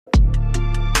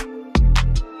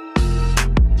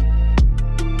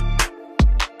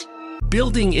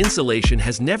Building insulation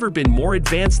has never been more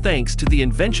advanced thanks to the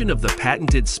invention of the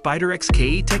patented SpideREX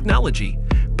K8 technology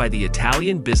by the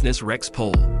Italian business Rex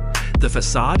Pole. The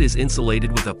facade is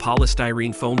insulated with a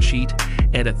polystyrene foam sheet,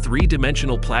 and a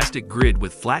three-dimensional plastic grid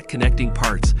with flat connecting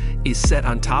parts is set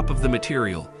on top of the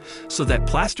material, so that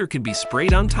plaster can be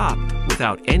sprayed on top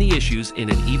without any issues in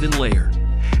an even layer.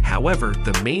 However,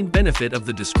 the main benefit of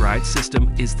the described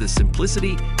system is the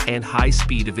simplicity and high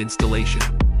speed of installation.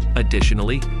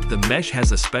 Additionally, the mesh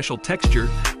has a special texture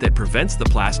that prevents the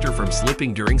plaster from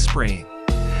slipping during spraying.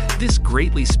 This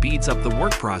greatly speeds up the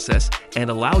work process and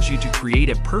allows you to create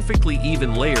a perfectly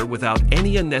even layer without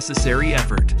any unnecessary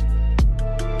effort.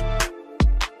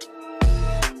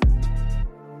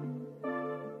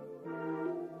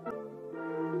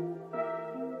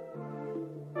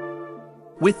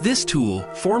 With this tool,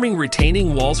 forming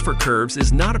retaining walls for curves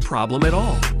is not a problem at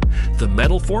all. The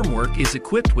metal formwork is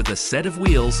equipped with a set of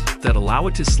wheels that allow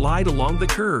it to slide along the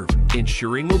curve,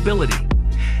 ensuring mobility.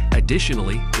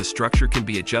 Additionally, the structure can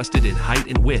be adjusted in height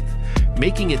and width,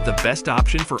 making it the best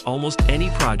option for almost any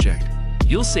project.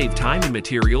 You'll save time and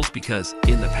materials because,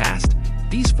 in the past,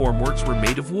 these formworks were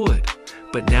made of wood,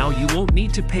 but now you won't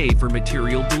need to pay for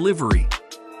material delivery.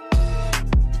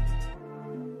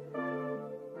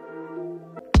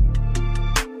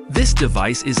 This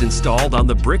device is installed on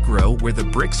the brick row where the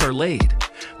bricks are laid.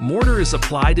 Mortar is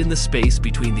applied in the space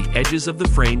between the edges of the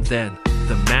frame, then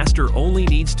the master only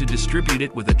needs to distribute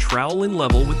it with a trowel in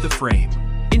level with the frame.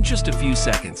 In just a few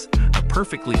seconds, a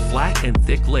perfectly flat and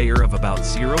thick layer of about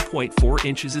 0.4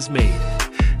 inches is made.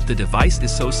 The device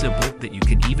is so simple that you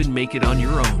can even make it on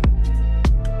your own.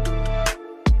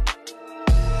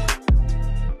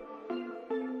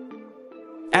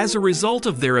 As a result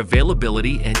of their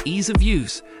availability and ease of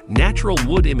use, natural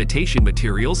wood imitation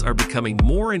materials are becoming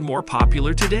more and more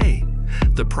popular today.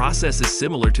 The process is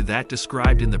similar to that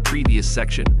described in the previous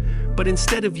section, but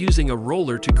instead of using a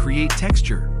roller to create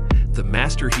texture, the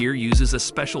master here uses a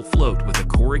special float with a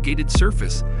corrugated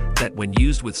surface that, when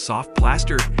used with soft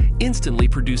plaster, instantly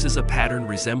produces a pattern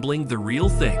resembling the real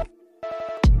thing.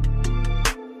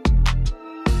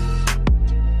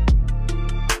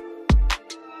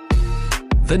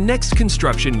 The next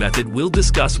construction method we'll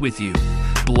discuss with you,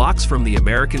 blocks from the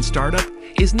American startup,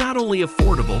 is not only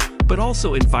affordable but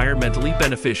also environmentally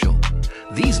beneficial.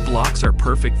 These blocks are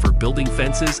perfect for building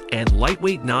fences and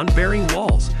lightweight non-bearing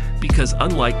walls because,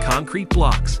 unlike concrete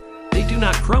blocks, they do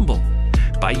not crumble.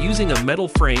 By using a metal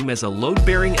frame as a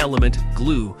load-bearing element,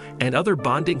 glue and other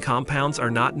bonding compounds are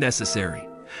not necessary.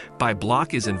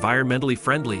 ByBlock is environmentally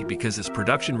friendly because its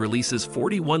production releases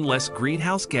 41 less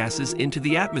greenhouse gases into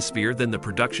the atmosphere than the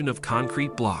production of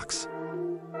concrete blocks.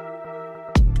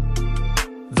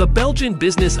 The Belgian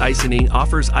business Icynene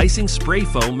offers icing spray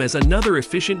foam as another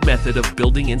efficient method of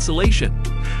building insulation.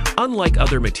 Unlike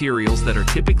other materials that are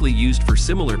typically used for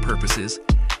similar purposes,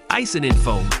 Icynene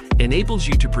foam enables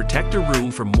you to protect a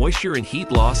room from moisture and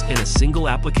heat loss in a single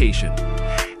application.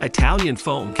 Italian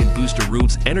foam can boost a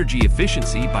room's energy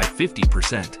efficiency by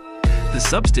 50%. The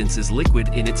substance is liquid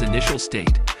in its initial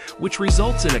state, which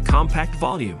results in a compact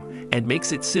volume and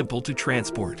makes it simple to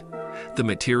transport. The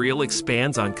material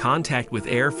expands on contact with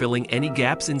air, filling any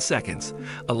gaps in seconds,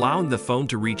 allowing the foam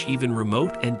to reach even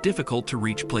remote and difficult to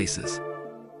reach places.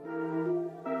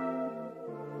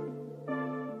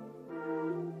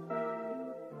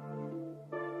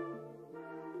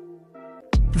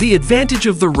 The advantage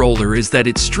of the roller is that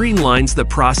it streamlines the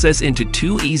process into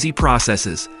two easy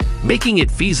processes, making it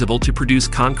feasible to produce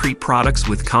concrete products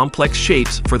with complex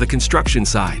shapes for the construction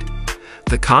side.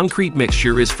 The concrete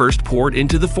mixture is first poured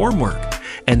into the formwork,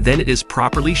 and then it is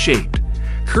properly shaped.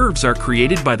 Curves are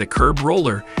created by the curb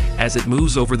roller as it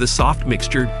moves over the soft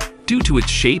mixture due to its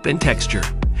shape and texture.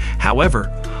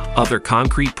 However, other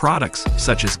concrete products,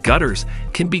 such as gutters,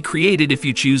 can be created if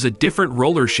you choose a different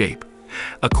roller shape.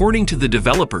 According to the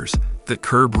developers, the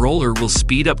curb roller will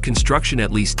speed up construction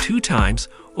at least 2 times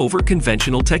over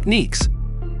conventional techniques.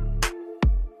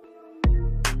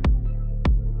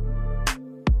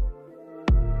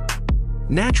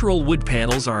 Natural wood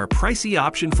panels are a pricey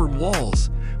option for walls,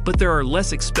 but there are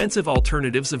less expensive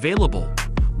alternatives available.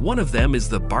 One of them is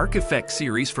the Bark Effect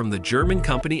series from the German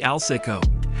company Alsecco.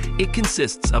 It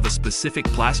consists of a specific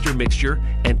plaster mixture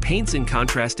and paints in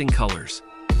contrasting colors.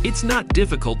 It's not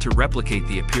difficult to replicate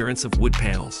the appearance of wood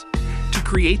panels. To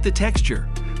create the texture,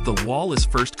 the wall is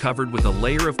first covered with a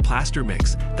layer of plaster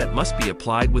mix that must be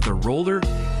applied with a roller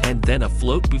and then a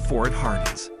float before it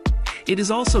hardens. It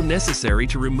is also necessary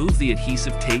to remove the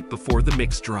adhesive tape before the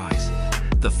mix dries.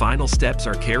 The final steps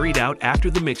are carried out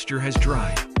after the mixture has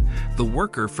dried. The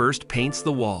worker first paints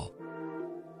the wall.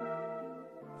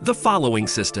 The following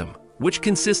system, which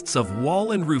consists of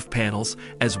wall and roof panels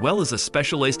as well as a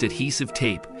specialized adhesive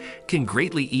tape, can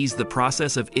greatly ease the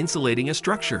process of insulating a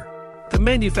structure. The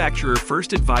manufacturer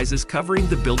first advises covering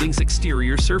the building's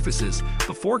exterior surfaces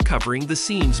before covering the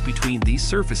seams between these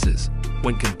surfaces.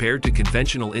 When compared to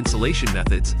conventional insulation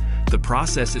methods, the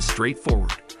process is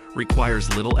straightforward,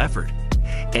 requires little effort,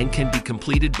 and can be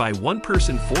completed by one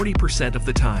person 40% of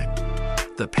the time.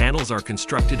 The panels are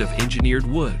constructed of engineered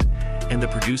wood, and the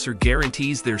producer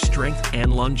guarantees their strength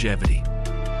and longevity.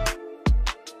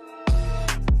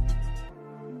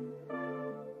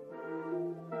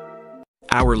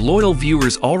 Our loyal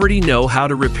viewers already know how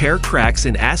to repair cracks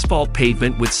in asphalt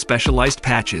pavement with specialized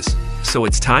patches, so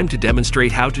it's time to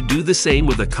demonstrate how to do the same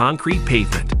with a concrete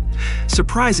pavement.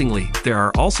 Surprisingly, there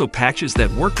are also patches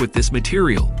that work with this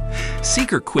material.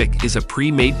 SikaQuick is a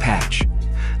pre-made patch.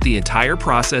 The entire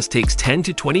process takes 10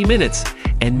 to 20 minutes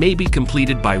and may be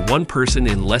completed by one person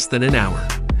in less than an hour.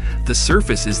 The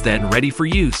surface is then ready for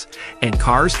use, and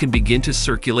cars can begin to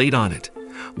circulate on it.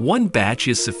 One batch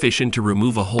is sufficient to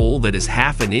remove a hole that is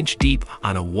half an inch deep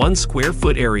on a 1 square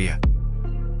foot area.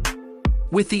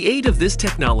 With the aid of this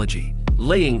technology,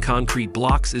 laying concrete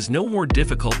blocks is no more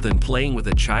difficult than playing with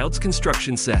a child's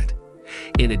construction set.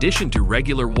 In addition to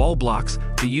regular wall blocks,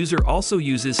 the user also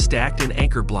uses stacked and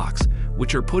anchor blocks,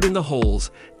 which are put in the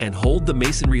holes and hold the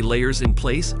masonry layers in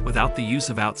place without the use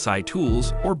of outside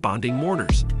tools or bonding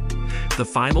mortars. The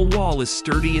final wall is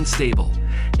sturdy and stable,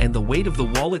 and the weight of the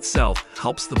wall itself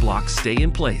helps the blocks stay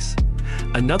in place.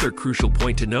 Another crucial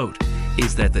point to note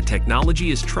is that the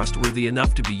technology is trustworthy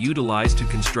enough to be utilized to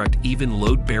construct even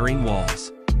load-bearing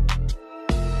walls.